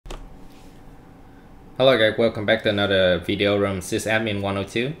Hello guys, welcome back to another video from sysadmin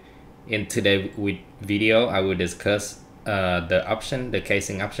 102. In today's video, I will discuss the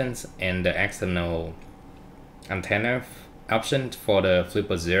casing options and the external antenna options for the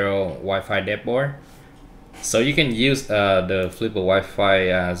Flipper Zero Wi-Fi dashboard. So you can use the Flipper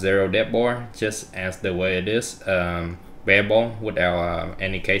Wi-Fi Zero dashboard just as the way it is, variable without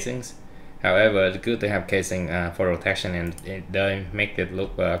any casings. However, it's good to have casing for rotation, and it does make it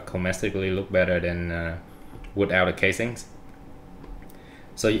look cosmetically look better than without the casings.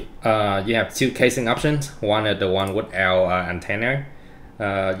 So you have two casing options. One is the one without antenna.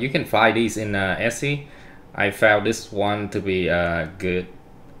 You can find these in SC. I found this one to be good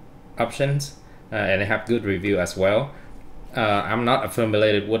options, and they have good review as well. I'm not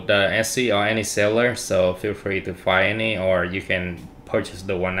affiliated with the SC or any seller, so feel free to find any, or you can purchase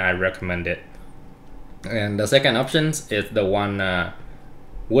the one I recommended. And the second option is the one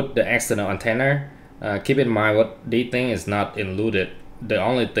with the external antenna. Keep in mind what this thing is not included. The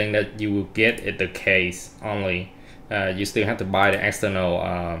only thing that you will get is the case only. You still have to buy the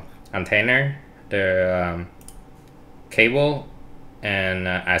external antenna, the cable, and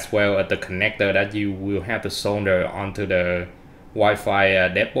as well as the connector that you will have to solder onto the Wi-Fi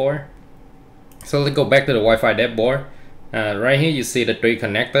dashboard. So let's go back to the Wi-Fi dashboard. Right here you see the three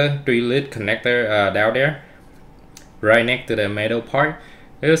lead connector down there, right next to the middle part.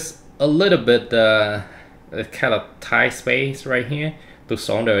 There's a little bit kind of tight space right here to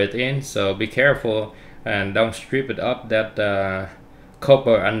solder it in, so be careful and don't strip it up that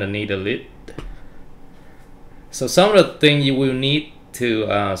copper underneath the lid. So some of the things you will need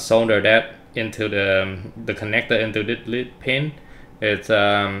to solder that into the connector into this lid pin. It's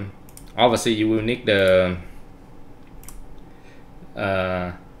obviously you will need the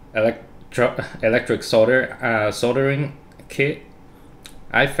electric soldering kit.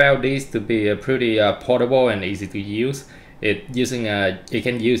 I found these to be pretty portable and easy to use. It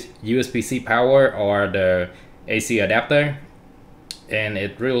can use USB-C power or the AC adapter, and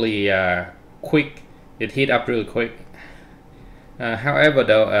it really quick. It heat up really quick. However,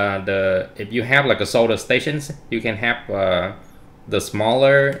 though, if you have like a solder stations, you can have the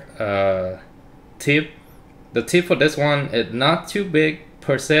smaller tip. The tip for this one is not too big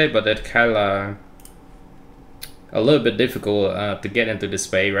per se, but it's kind of a little bit difficult to get into the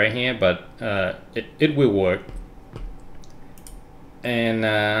space right here, but it will work.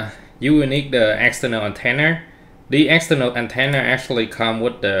 And you will need the external antenna. The external antenna actually come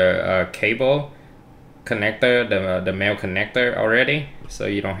with the cable connector, the male connector already, so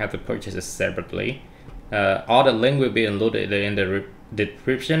you don't have to purchase it separately. All the link will be included in the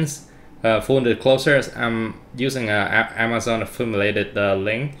descriptions. For the disclosures, I'm using Amazon affiliated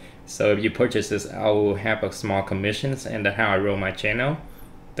link, so if you purchase this, I will have a small commissions and how I run my channel.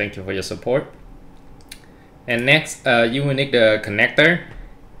 Thank you for your support. And next, you will need the connector.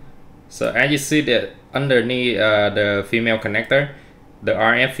 So as you see that underneath the female connector, the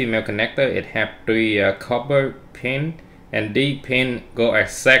RF female connector, it have three copper pin, and the pin go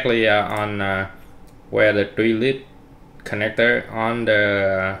exactly on where the three lead connector on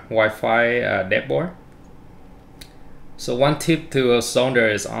the Wi-Fi dashboard. So one tip to solder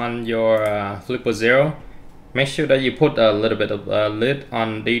is on your Flipper Zero. Make sure that you put a little bit of lid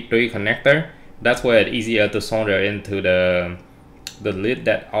on the three connector. That's where it's easier to solder into the lid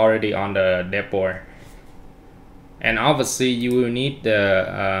that already on the dashboard. And obviously you will need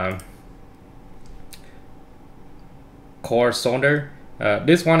the core solder.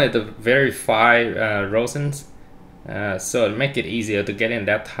 This one is a very fine rosins. So it make it easier to get in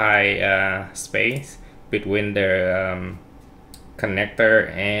that tight space between the connector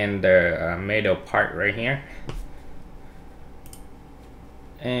and the middle part right here.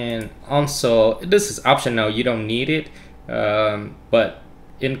 And also this is optional, you don't need it, but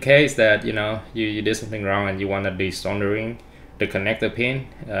in case that you did something wrong and you want to do soldering the connector pin,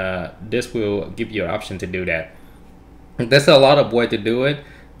 this will give you an option to do that. There's a lot of way to do it,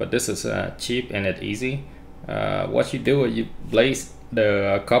 but this is cheap and it's easy. What you do is you place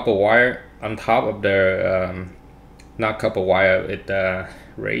the copper wire on top of the not copper wire, it's the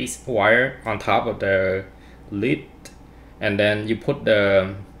raised wire on top of the lid, and then you put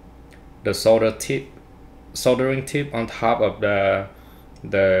the soldering tip on top of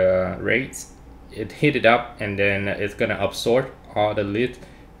the raise. It heat it up, and then it's gonna absorb all the lid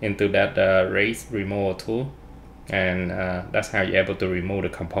into that raise removal tool, and that's how you're able to remove the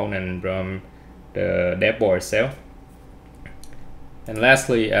component from the dashboard itself. And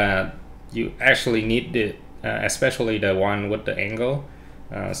lastly, you actually need the especially the one with the angle,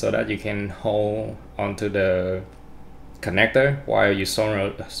 so that you can hold onto the connector while you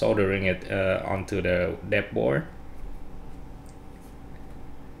soldering it onto the dev board.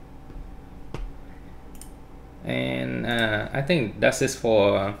 And I think that's it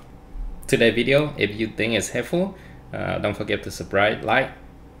for today's video. If you think it's helpful, don't forget to subscribe, like,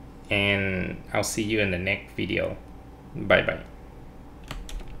 and I'll see you in the next video. Bye bye.